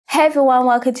Hey everyone,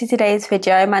 welcome to today's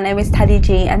video. My name is Taddy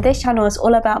G and this channel is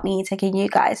all about me taking you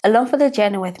guys along for the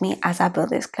journey with me as I build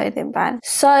this clothing brand.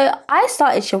 So I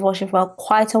started SocialBook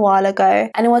quite a while ago,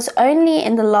 and it was only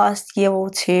in the last year or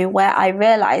two where I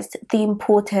realized the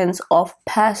importance of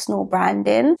personal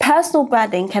branding. Personal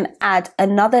branding can add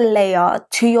another layer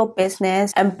to your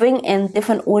business and bring in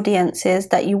different audiences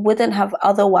that you wouldn't have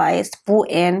otherwise brought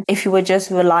in if you were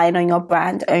just relying on your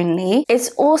brand only. It's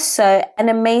also an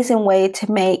amazing way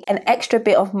to make an extra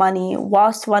bit of money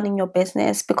whilst running your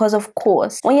business, because of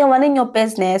course when you're running your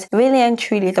business, really and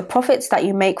truly the profits that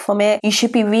you make from it, you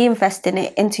should be reinvesting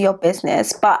it into your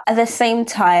business, but at the same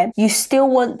time you still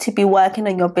want to be working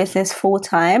on your business full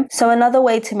time. So another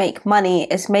way to make money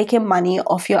is making money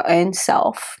off your own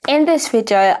self. In this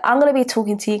video I'm going to be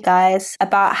talking to you guys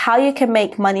about how you can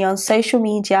make money on social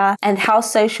media and how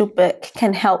SocialBook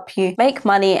can help you make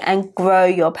money and grow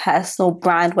your personal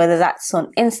brand, whether that's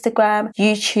on Instagram,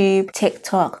 YouTube,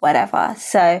 TikTok, whatever.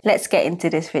 So let's get into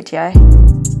this video.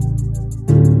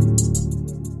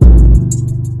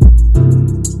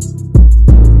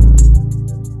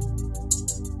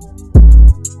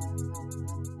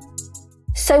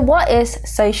 So what is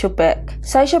SocialBook?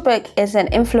 SocialBook is an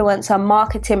influencer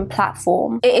marketing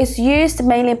platform. It is used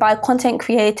mainly by content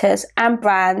creators and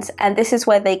brands, and this is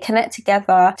where they connect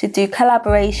together to do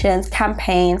collaborations,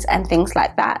 campaigns, and things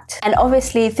like that. And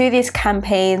obviously through these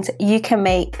campaigns, you can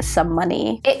make some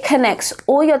money. It connects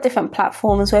all your different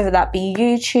platforms, whether that be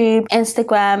YouTube,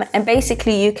 Instagram, and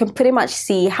basically you can pretty much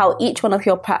see how each one of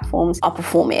your platforms are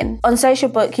performing. On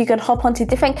SocialBook, you can hop onto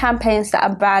different campaigns that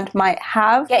a brand might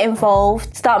have, get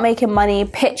involved, start making money,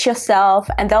 pitch yourself,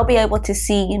 and they'll be able to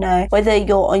see, you know, whether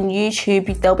you're on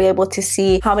YouTube, they'll be able to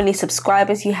see how many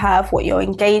subscribers you have, what your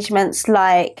engagement's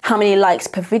like, how many likes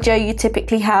per video you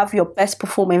typically have, your best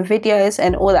performing videos,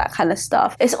 and all that kind of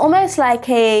stuff. It's almost like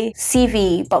a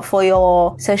CV, but for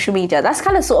your social media. That's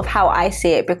kind of sort of how I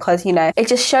see it, because, you know, it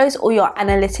just shows all your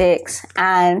analytics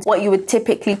and what you would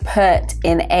typically put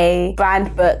in a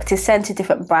brand book to send to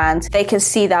different brands. They can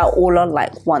see that all on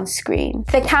like one screen.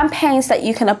 The campaigns that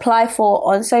you can apply for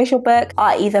on SocialBook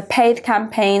are either paid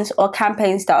campaigns or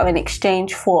campaigns that are in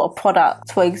exchange for a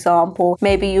product. For example,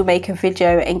 maybe you make a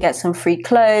video and get some free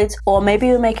clothes, or maybe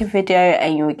you make a video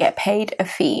and you would get paid a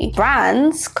fee.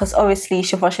 Brands, because obviously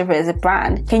SocialBook is a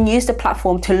brand, can use the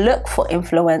platform to look for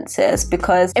influencers,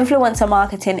 because influencer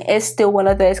marketing is still one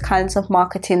of those kinds of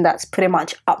marketing that's pretty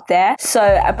much up there.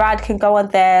 So a brand can go on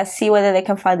there, see whether they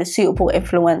can find a suitable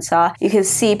influencer. You can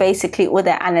see basically all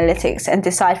their analytics and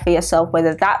decide for yourself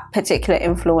whether that particular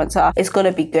influencer is going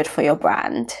to be good for your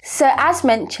brand. So as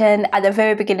mentioned at the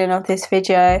very beginning of this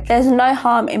video, there's no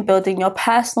harm in building your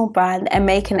personal brand and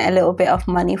making a little bit of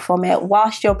money from it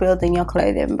whilst you're building your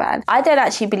clothing brand. I don't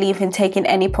actually believe in taking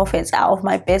any profits out of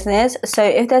my business, so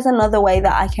if there's another way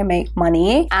that I can make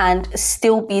money and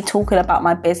still be talking about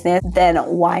my business, then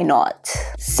why not?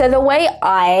 So the way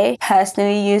I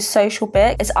personally use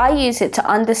SocialBook is I use it to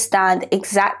understand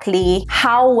exactly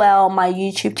how well my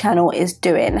YouTube channel is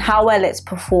doing, how well it's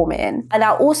performing, and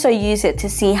I also use it to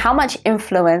see how much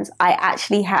influence I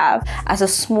actually have as a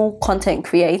small content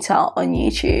creator on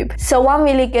YouTube. So one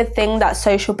really good thing that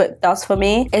SocialBook does for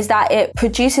me is that it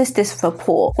produces this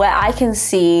report where I can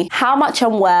see how much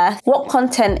I'm worth, what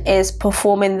content is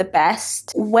performing the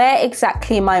best, where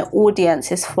exactly my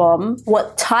audience is from,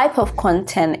 what type of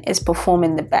content is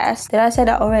performing the best. Did I say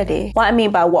that already? What I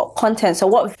mean by what content, so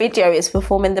what video is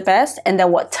performing the best, and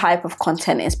then what type of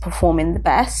content is performing the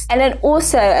best. And then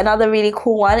also another really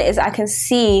cool one is I can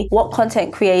see what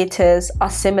content creators are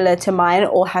similar to mine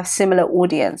or have similar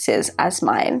audiences as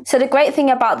mine. So the great thing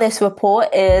about this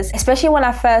report is, especially when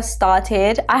I first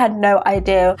started, I had no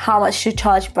idea how much to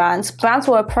charge brands. Brands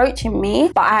were approaching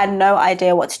me, but I had no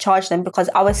idea what to charge them because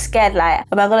I was scared, like,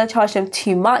 am I going to charge them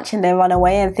too much and then run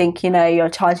away and think, you know, you're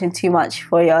charging too much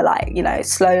for your, like, you know,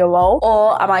 slower roll?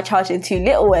 Or am I charging too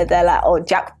little where they're like, oh,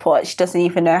 jackpot, she doesn't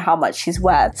even know how much she's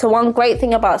worth. So one great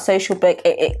thing about SocialBook,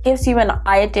 it gives you an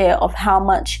idea of how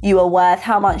much you are worth,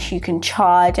 how much you can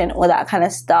charge, and all that kind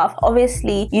of stuff.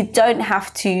 Obviously, you don't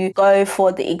have to go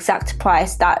for the exact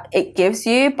price that it gives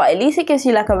you, but at least it gives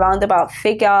you like a roundabout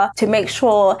figure to make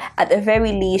sure at the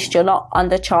very least you're not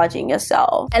undercharging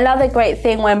yourself. Another great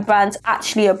thing when brands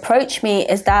actually approach me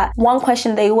is that one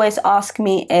question they always ask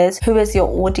me is, who is your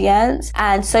audience?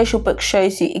 And SocialBook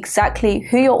shows you exactly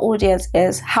who your audience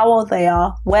is, how old they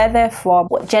are, where they're from,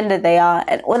 what gender gender they are,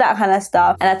 and all that kind of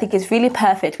stuff. And I think it's really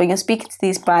perfect when you're speaking to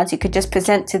these brands. You could just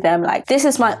present to them like, this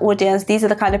is my audience, these are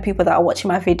the kind of people that are watching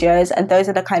my videos, and those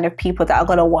are the kind of people that are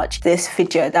going to watch this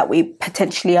video that we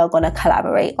potentially are going to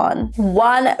collaborate on.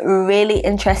 One really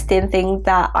interesting thing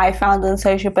that I found on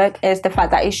SocialBook is the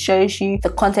fact that it shows you the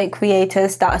content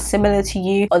creators that are similar to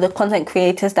you, or the content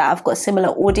creators that have got similar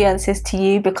audiences to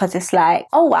you, because it's like,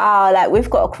 oh wow, like we've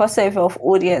got a crossover of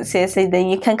audiences, and then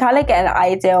you can kind of get an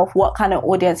idea of what kind of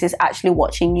audience is actually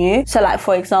watching you. So like,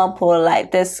 for example,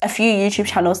 like there's a few YouTube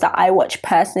channels that I watch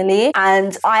personally,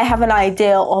 and I have an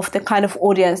idea of the kind of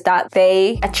audience that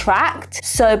they attract.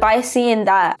 So by seeing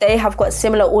that they have got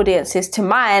similar audiences to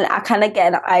mine, I kind of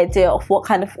get an idea of what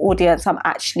kind of audience I'm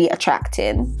actually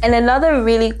attracting. And another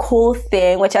really cool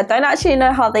thing, which I don't actually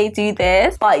know how they do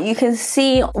this, but you can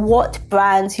see what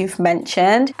brands you've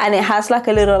mentioned, and it has like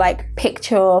a little like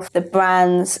picture of the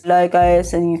brand's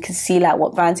logos, and you can see like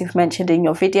what brands you've mentioned in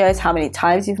your videos, how many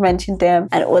times you've mentioned them,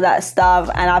 and all that stuff.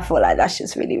 And I feel like that's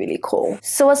just really, really cool.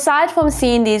 So aside from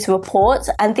seeing these reports,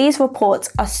 and these reports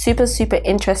are super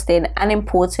interesting and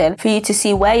important for you to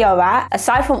see where you're at,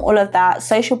 aside from all of that,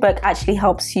 SocialBook actually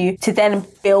helps you to then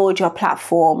build your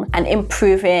platform and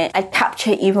improve it and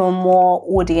capture even more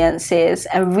audiences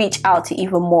and reach out to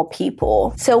even more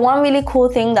people. So one really cool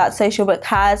thing that SocialBook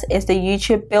has is the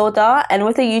YouTube builder, and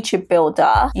with the YouTube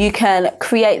builder you can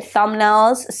create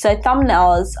thumbnails. So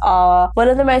thumbnails are one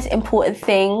of the most important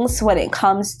things when it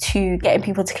comes to getting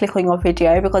people to click on your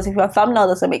video, because if your thumbnail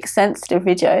doesn't make sense to the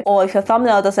video, or if your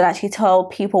thumbnail doesn't actually tell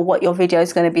people what your video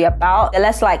is going to be about, they're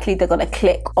less likely they're going to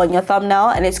click on your thumbnail.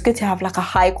 And it's good to have like a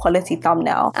high quality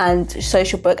thumbnail, and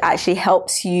SocialBook actually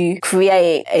helps you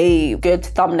create a good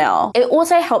thumbnail. It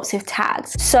also helps with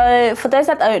tags. So for those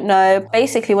that don't know,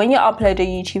 basically when you upload a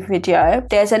YouTube video,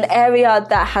 there's an area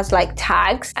that has like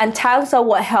tags, and tags are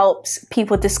what helps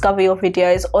people discover your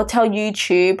videos or tell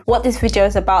YouTube what this video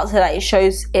is about, so that it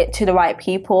shows it to the right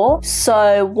people.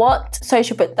 So what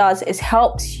SocialBook does is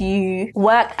helps you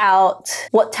work out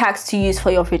what tags to use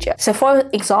for your video. So for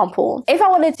example, if I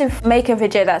wanted to make a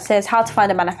video that says how to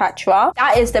find a manufacturer,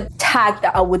 that is the tag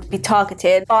that I would be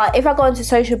targeted. But if I go into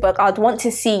SocialBook, I'd want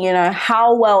to see, you know,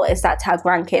 how well is that tag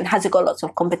ranking? Has it got lots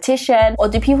of competition, or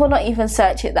do people not even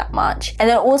search it that much? And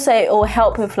then also it will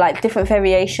help with like different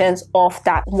variations of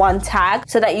that one tag,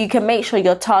 so that you can make sure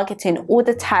you're targeting all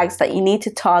the tags that you need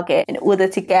to target in order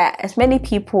to get as many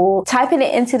people typing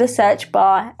it into the search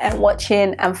bar and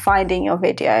watching and finding your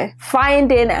video.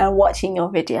 Finding and watching your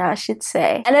video, I should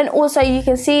say. And then also you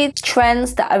can see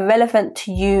trends that are relevant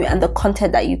to you and the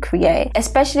content that you create,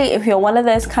 especially if you're one of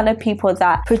those kind of people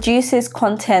that produces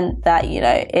content that, you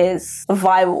know, is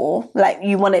viral, like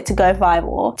you want it to go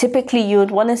viral. Typically you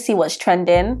would want to see what's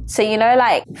trending. So, you know,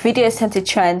 like videos tend to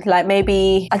trend, like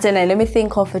maybe, I don't know, let me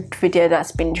think of a video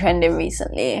that's been trending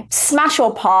recently. Smash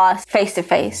or pass, face to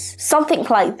face. Something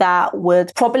like that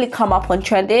would probably come up on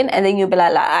trending, and then you'll be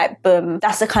like, alright, boom,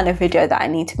 that's the kind of video that I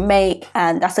need to make,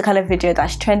 and that's the kind of video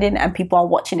that's trending and people are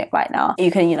watching it right now.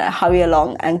 You can, you know, hurry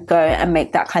along and go and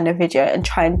make that kind of video and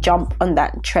try and jump on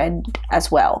that trend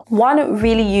as well. One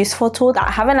really useful tool that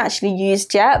I haven't actually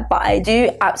used yet, but I do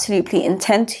absolutely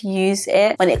intend to use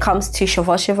it when it comes to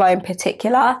SocialBook in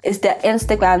particular, is the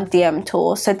Instagram DM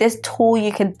tool. So this tool,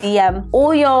 you can DM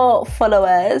all your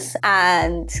followers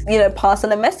and, you know, pass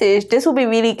on a message. This will be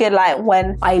really good, like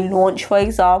when I launch, for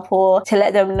example, to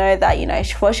let them know that, you know,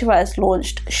 SocialBook has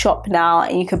launched shop now,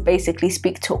 and you can basically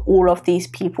speak to all of these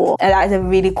people. And that is a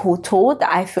really cool tool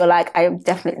that I feel like I am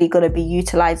definitely going to be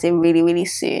utilizing really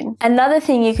soon. Another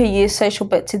thing you could use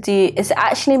SocialBook to do is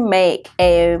actually make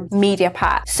a media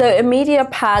pack. So a media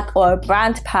pack or a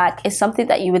brand pack is something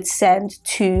that you would send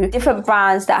to different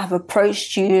brands that have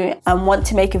approached you and want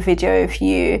to make a video of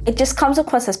you. It just comes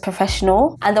across as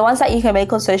professional, and the ones that you can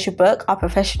make on SocialBook are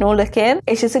professional looking.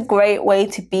 It's just a great way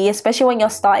to be, especially when you're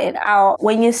starting out.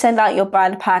 When you send out your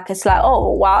brand pack, it's like,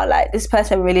 oh wow, like this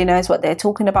person really knows what they're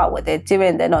talking about, what they're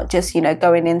doing. They're not just, you know,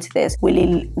 going into this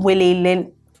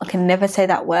willy-nilly. I can never say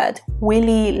that word.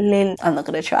 Willy-nilly. I'm not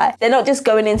gonna try. They're not just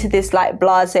going into this like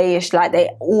blasé-ish, like they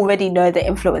already know the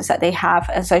influence that they have,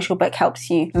 and SocialBook helps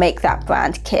you make that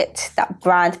brand kit, that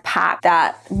brand pack,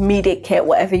 that media kit,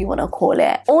 whatever you want to call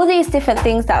it. All these different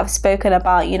things that I've spoken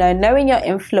about, you know, knowing your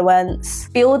influence,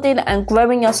 building and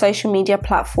growing your social media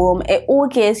platform, it all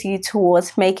gears you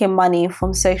towards making money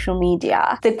from social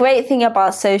media. The great thing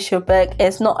about SocialBook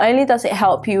is not only does it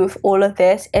help you with all of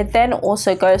this, it then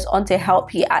also goes on to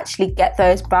help you actually get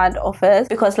those brand offers,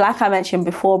 because like I mentioned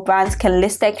before, brands can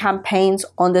list their campaigns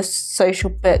on the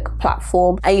SocialBook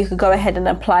platform, and you can go ahead and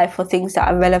apply for things that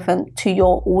are relevant to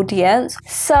your audience.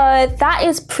 So that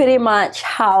is pretty much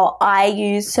how I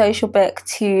use SocialBook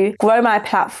to grow my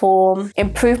platform,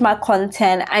 improve my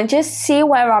content, and just see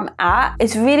where I'm at.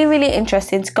 It's really, really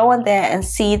interesting to go on there and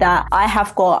see that I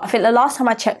have got, I think the last time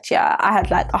I checked, yeah, I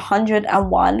had like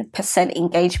 101%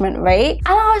 engagement rate. And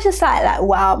I was just like,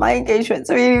 wow, my engagement's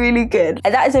really, really good.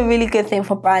 And that is a really good thing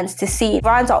for brands to see.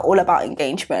 Brands are all about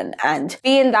engagement, and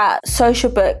being that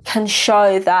SocialBook can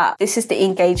show that this is the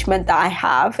engagement that I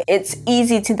have, it's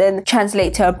easy to then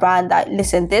translate to a brand that,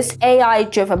 listen, this AI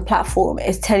driven platform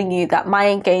is telling you that my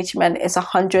engagement is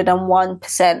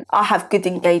 101%. I have good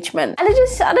engagement. And I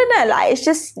don't know, like, it's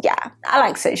just, yeah, I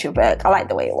like SocialBook. I like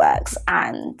the way it works.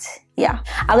 And yeah,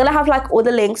 I'm gonna have like all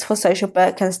the links for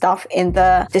SocialBook and stuff in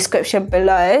the description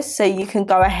below, so you can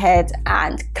go ahead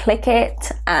and click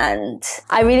it. And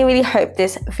I really, really hope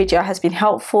this video has been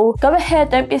helpful. Go ahead,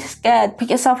 don't be scared, put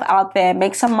yourself out there,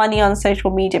 make some money on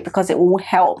social media, because it will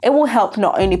help. It will help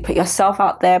not only put yourself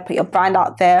out there, put your brand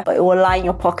out there, but it will line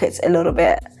your pockets a little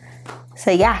bit. So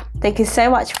yeah, thank you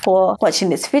so much for watching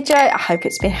this video. I hope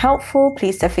it's been helpful.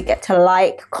 Please don't forget to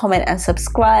like, comment, and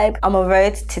subscribe. I'm on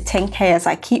road to 10K, as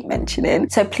I keep mentioning.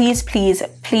 So please, please,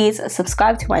 please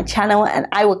subscribe to my channel, and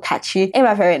I will catch you in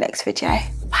my very next video.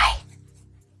 Bye.